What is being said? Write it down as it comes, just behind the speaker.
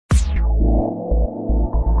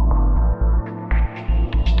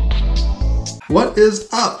What is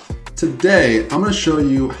up? Today, I'm going to show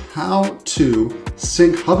you how to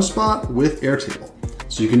sync HubSpot with Airtable.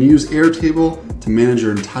 So you can use Airtable to manage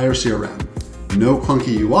your entire CRM. No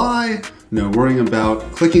clunky UI, no worrying about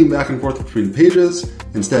clicking back and forth between pages.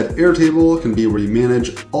 Instead, Airtable can be where you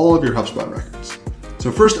manage all of your HubSpot records. So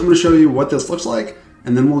first, I'm going to show you what this looks like,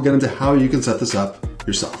 and then we'll get into how you can set this up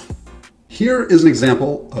yourself. Here is an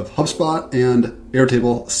example of HubSpot and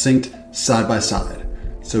Airtable synced side by side.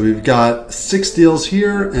 So we've got 6 deals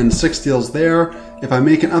here and 6 deals there. If I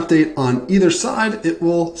make an update on either side, it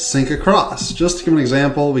will sync across. Just to give an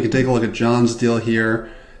example, we can take a look at John's deal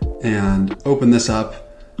here and open this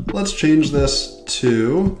up. Let's change this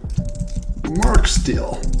to Mark's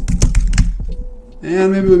deal.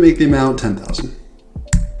 And maybe we make the amount 10,000.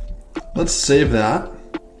 Let's save that.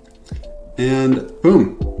 And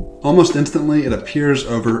boom, almost instantly it appears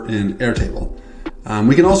over in Airtable.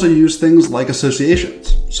 We can also use things like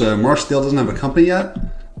associations. So Mark's deal doesn't have a company yet.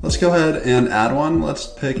 Let's go ahead and add one. Let's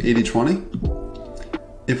pick 80/20.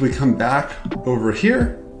 If we come back over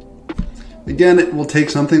here, again, it will take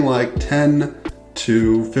something like 10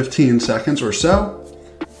 to 15 seconds or so,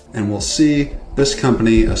 and we'll see this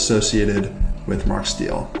company associated with Mark's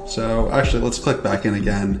deal. So actually, let's click back in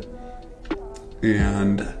again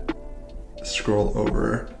and scroll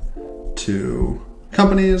over to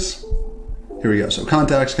companies. Here we go. So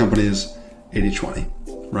contacts, companies, 80/20,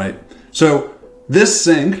 right? So this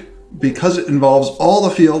sync, because it involves all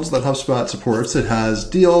the fields that HubSpot supports, it has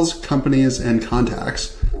deals, companies, and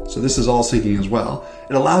contacts. So this is all syncing as well.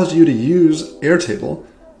 It allows you to use Airtable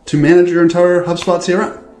to manage your entire HubSpot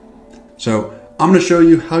CRM. So I'm going to show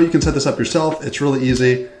you how you can set this up yourself. It's really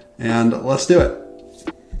easy, and let's do it.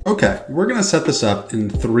 Okay, we're going to set this up in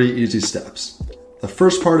 3 easy steps. The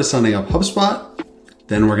first part is setting up HubSpot.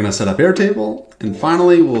 Then we're going to set up Airtable, and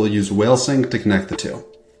finally we'll use Whalesync to connect the two.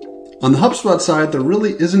 On the HubSpot side, there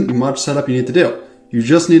really isn't much setup you need to do. You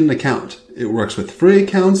just need an account. It works with free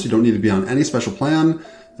accounts. You don't need to be on any special plan.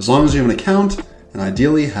 As long as you have an account, and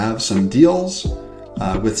ideally have some deals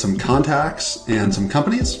with some contacts and some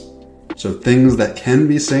companies, so things that can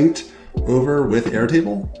be synced over with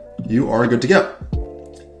Airtable, you are good to go.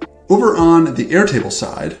 Over on the Airtable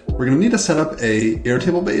side, we're going to need to set up a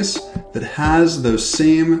Airtable base that has those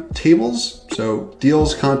same tables, so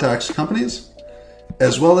deals, contacts, companies,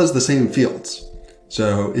 as well as the same fields.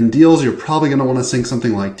 So in deals, you're probably going to want to sync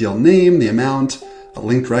something like deal name, the amount, a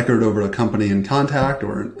linked record over to company and contact,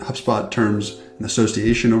 or in HubSpot terms, an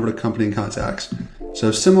association over to company and contacts.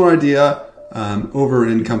 So similar idea over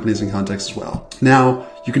in companies and contacts as well. Now,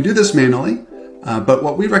 you can do this manually, but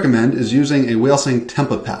what we recommend is using a Whalesync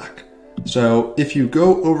template pack. So if you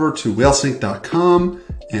go over to whalesync.com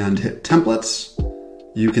and hit templates,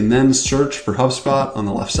 you can then search for HubSpot on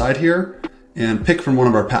the left side here and pick from one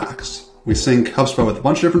of our packs. We sync HubSpot with a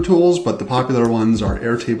bunch of different tools, but the popular ones are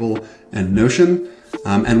Airtable and Notion.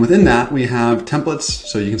 And within that, we have templates.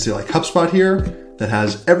 So you can see like HubSpot here that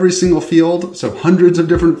has every single field, so hundreds of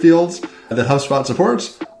different fields that HubSpot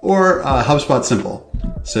supports, or HubSpot Simple.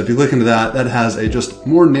 So if you look into that, that has a just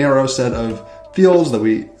more narrow set of fields that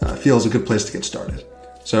we feel is a good place to get started.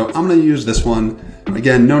 So I'm going to use this one.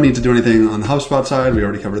 Again, no need to do anything on the HubSpot side. We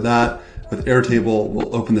already covered that. With Airtable,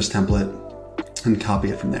 we'll open this template and copy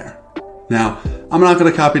it from there. Now, I'm not going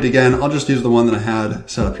to copy it again. I'll just use the one that I had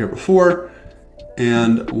set up here before.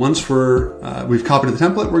 And once we've copied the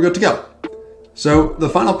template, we're good to go. So the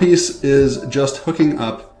final piece is just hooking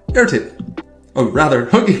up Airtable. Oh, rather,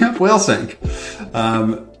 hooking up Whalesync.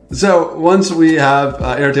 So once we have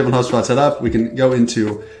Airtable and HubSpot set up, we can go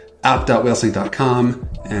into app.whalesync.com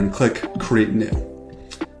and click Create New.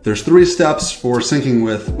 There's 3 steps for syncing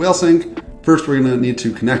with Whalesync. First, we're going to need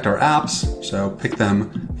to connect our apps. So pick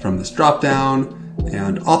them from this dropdown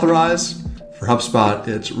and authorize. For HubSpot,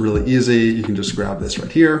 it's really easy. You can just grab this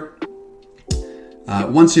right here.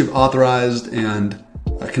 Once you've authorized and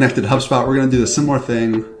connected to HubSpot, we're going to do the similar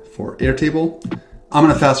thing for Airtable. I'm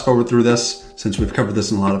going to fast forward through this since we've covered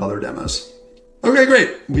this in a lot of other demos. Okay,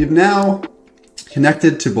 great. We've now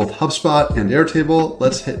connected to both HubSpot and Airtable.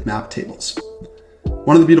 Let's hit Map Tables.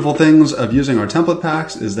 One of the beautiful things of using our template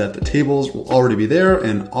packs is that the tables will already be there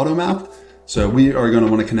and auto-mapped. So we are going to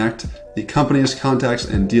want to connect the companies, contacts,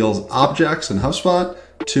 and deals objects in HubSpot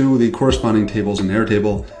to the corresponding tables in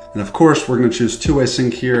Airtable. And of course, we're going to choose two-way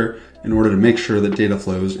sync here in order to make sure that data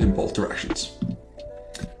flows in both directions.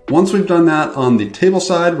 Once we've done that on the table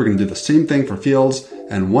side, we're going to do the same thing for fields.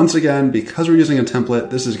 And once again, because we're using a template,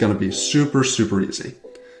 this is going to be super, super easy.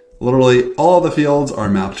 Literally all the fields are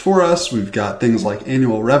mapped for us. We've got things like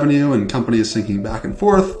annual revenue and companies syncing back and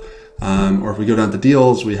forth. Or if we go down to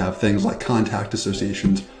deals, we have things like contact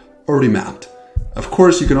associations already mapped. Of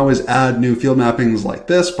course, you can always add new field mappings like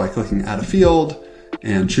this by clicking add a field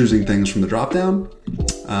and choosing things from the dropdown.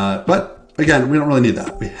 But again, we don't really need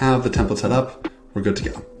that. We have the template set up. We're good to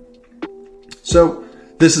go. So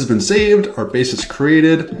this has been saved. Our base is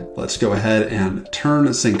created. Let's go ahead and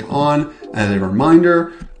turn sync on. As a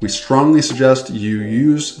reminder, we strongly suggest you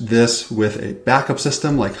use this with a backup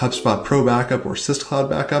system like HubSpot Pro Backup or SysCloud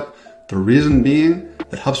Backup. The reason being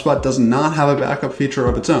that HubSpot does not have a backup feature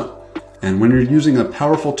of its own. And when you're using a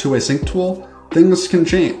powerful two-way sync tool, things can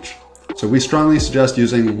change. So we strongly suggest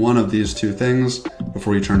using one of these two things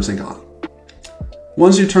before you turn sync on.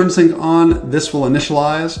 Once you turn sync on, this will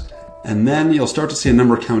initialize, and then you'll start to see a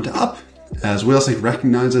number count up as Whalesync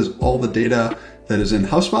recognizes all the data that is in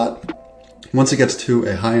HubSpot. Once it gets to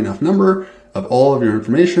a high enough number of all of your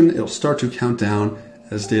information, it'll start to count down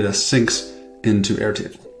as data syncs into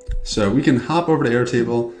Airtable. So we can hop over to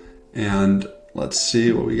Airtable and let's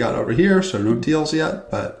see what we got over here. So no deals yet,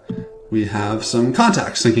 but we have some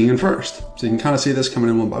contacts syncing in first. So you can kind of see this coming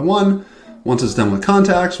in one by one. Once it's done with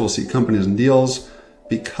contacts, we'll see companies and deals.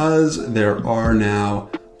 Because there are now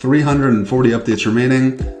 340 updates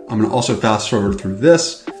remaining, I'm going to also fast forward through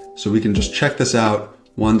this so we can just check this out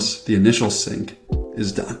once the initial sync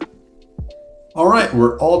is done. All right,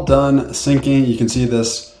 we're all done syncing. You can see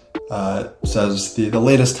this says the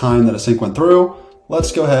latest time that a sync went through.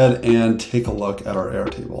 Let's go ahead and take a look at our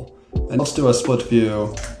Airtable. And let's do a split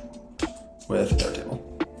view with Airtable.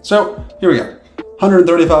 So here we go.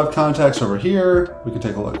 135 contacts over here. We can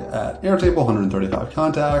take a look at Airtable, 135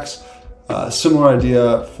 contacts. Similar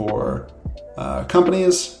idea for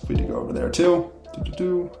companies. We do go over there too.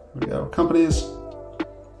 Here we go, companies.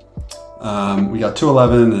 We got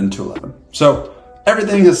 211 and 211. So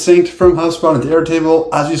everything is synced from HubSpot into Airtable.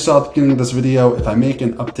 As you saw at the beginning of this video, if I make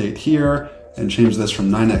an update here and change this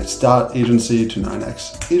from 9x.agency to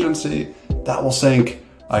 9x.agency, that will sync.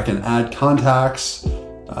 I can add contacts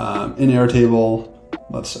in Airtable.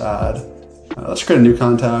 Let's create a new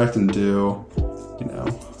contact and do,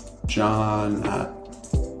 John at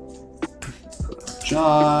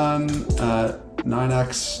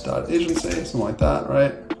 9x.agency, something like that,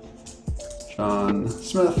 right? John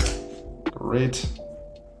Smith, great.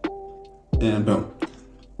 And boom.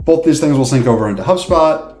 Both these things will sync over into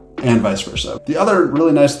HubSpot and vice versa. The other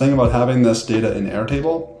really nice thing about having this data in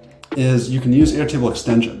Airtable is you can use Airtable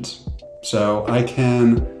extensions. So I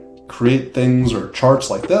can create things or charts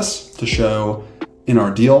like this to show in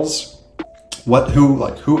our deals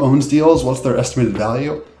who owns deals, what's their estimated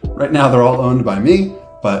value. Right now they're all owned by me,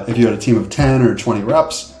 but if you had a team of 10 or 20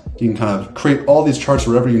 reps, you can kind of create all these charts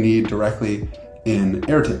wherever you need directly in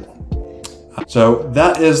Airtable. So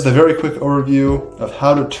that is the very quick overview of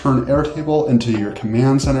how to turn Airtable into your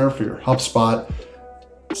command center for your HubSpot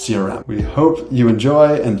CRM. We hope you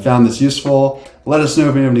enjoy and found this useful. Let us know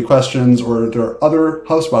if you have any questions or if there are other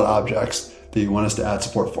HubSpot objects that you want us to add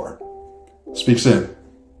support for. Speak soon.